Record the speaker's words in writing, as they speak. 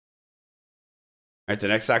All right, the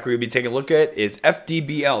next stock we're going to be taking a look at is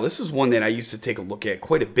FDBL. This is one that I used to take a look at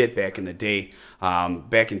quite a bit back in the day,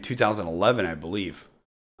 back in 2011, I believe,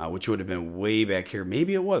 which would have been way back here.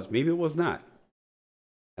 Maybe it was not.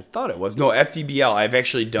 I thought it was. No, FDBL. I've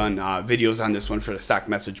actually done videos on this one for the stock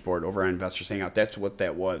message board over on Investors Hangout. That's what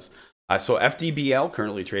that was. So FDBL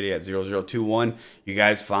currently traded at 0021. You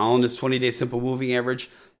guys found this 20-day simple moving average.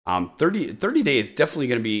 30 day is definitely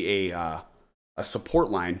going to be a support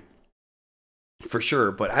line for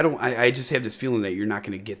sure, but I just have this feeling that you're not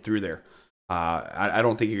going to get through there. I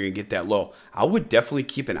don't think you're going to get that low. I would definitely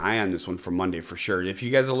keep an eye on this one for Monday for sure. If you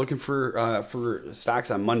guys are looking for stocks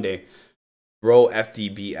on Monday, throw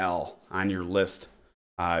FDBL on your list.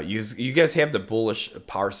 You guys have the bullish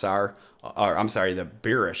Parsar, or I'm sorry, the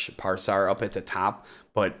bearish Parsar up at the top,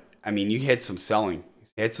 but I mean, you had some selling.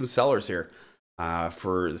 You had some sellers here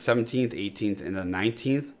for the 17th, 18th, and the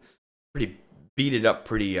 19th. Pretty beat it up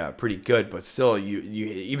pretty good, but still, you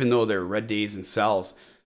even though there were red days and sells,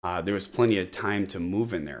 there was plenty of time to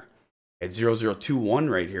move in there. At 0021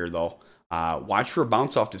 right here though, watch for a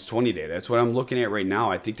bounce off this 20-day. That's what I'm looking at right now.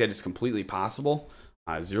 I think that is completely possible.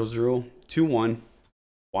 0021,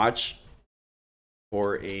 watch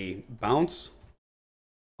for a bounce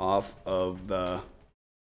off of the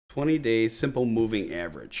 20-day simple moving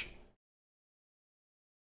average.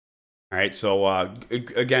 All right, so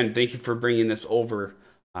again, thank you for bringing this over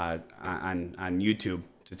on YouTube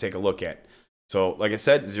to take a look at. So like I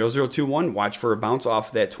said, 0021, watch for a bounce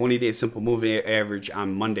off that 20-day simple moving average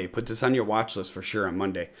on Monday. Put this on your watch list for sure on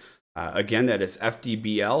Monday. Again, that is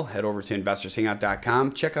FDBL. Head over to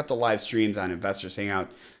investorshangout.com. Check out the live streams on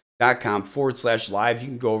investorshangout.com/live. You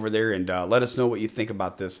can go over there and let us know what you think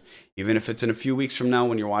about this. Even if it's in a few weeks from now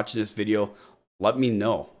when you're watching this video, let me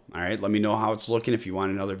know. All right, let me know how it's looking. If you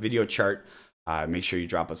want another video chart, make sure you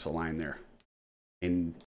drop us a line there. And